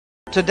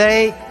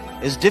Today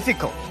is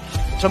difficult.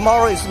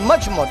 Tomorrow is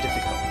much more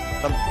difficult.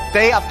 The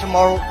day after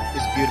tomorrow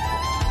is beautiful.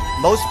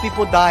 Most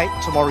people die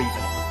tomorrow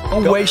evening.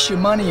 Don't waste your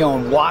money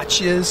on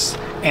watches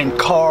and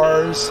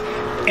cars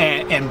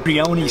and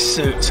Brioni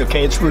suits,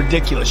 okay? It's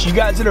ridiculous. You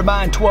guys that are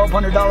buying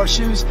 $1,200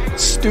 shoes,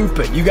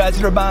 stupid. You guys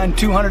that are buying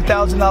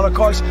 $200,000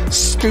 cars,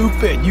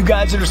 stupid. You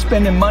guys that are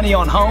spending money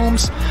on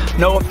homes,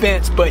 no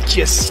offense, but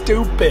you're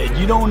stupid.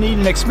 You don't need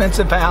an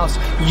expensive house.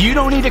 You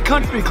don't need a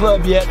country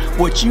club yet.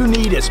 What you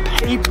need is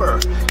paper.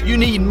 You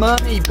need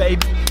money,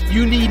 baby.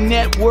 You need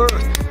net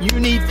worth. You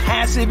need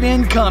passive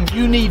income.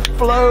 You need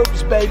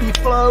flows, baby.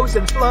 Flows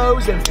and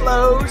flows and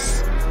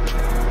flows.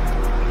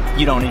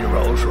 You don't need a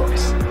Rolls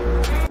Royce.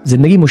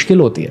 जिंदगी मुश्किल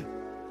होती है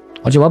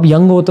और जब आप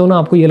young होते हो ना,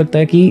 आपको ये लगता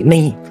है कि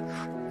नहीं,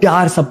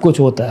 प्यार सब कुछ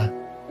होता है।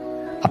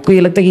 आपको ये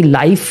लगता है कि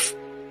लाइफ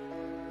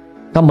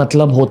का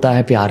मतलब होता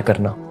है प्यार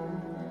करना,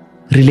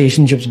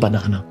 रिलेशनशिप्स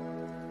बनाना,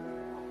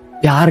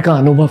 प्यार का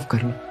अनुभव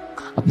करना,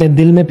 अपने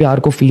दिल में प्यार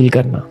को फील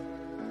करना।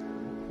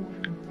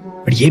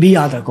 पर ये भी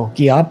याद रखो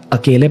कि आप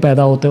अकेले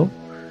पैदा होते हो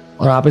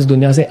और आप इस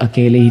दुनिया से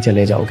अकेले ही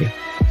चले जाओगे,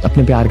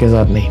 अपने प्यार के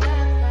साथ नहीं।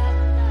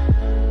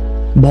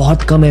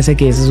 बहुत कम ऐसे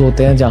केसेस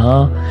होते हैं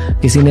जहां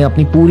किसी ने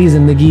अपनी पूरी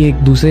जिंदगी एक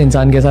दूसरे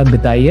इंसान के साथ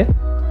बिताई है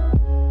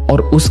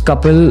और उस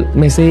कपल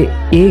में से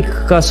एक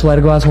का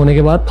स्वर्गवास होने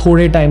के बाद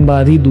थोड़े टाइम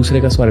बाद ही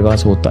दूसरे का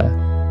स्वर्गवास होता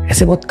है।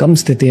 ऐसे बहुत कम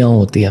स्थितियां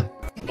होती हैं।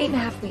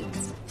 8.5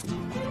 weeks.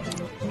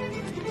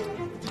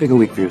 Take a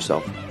week for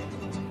yourself.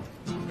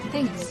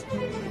 Thanks.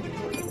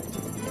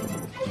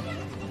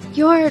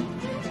 You're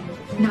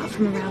not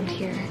from around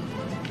here,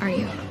 are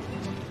you?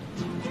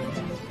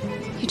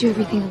 You do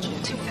everything a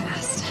little too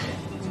fast.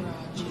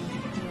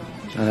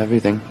 Not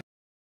everything.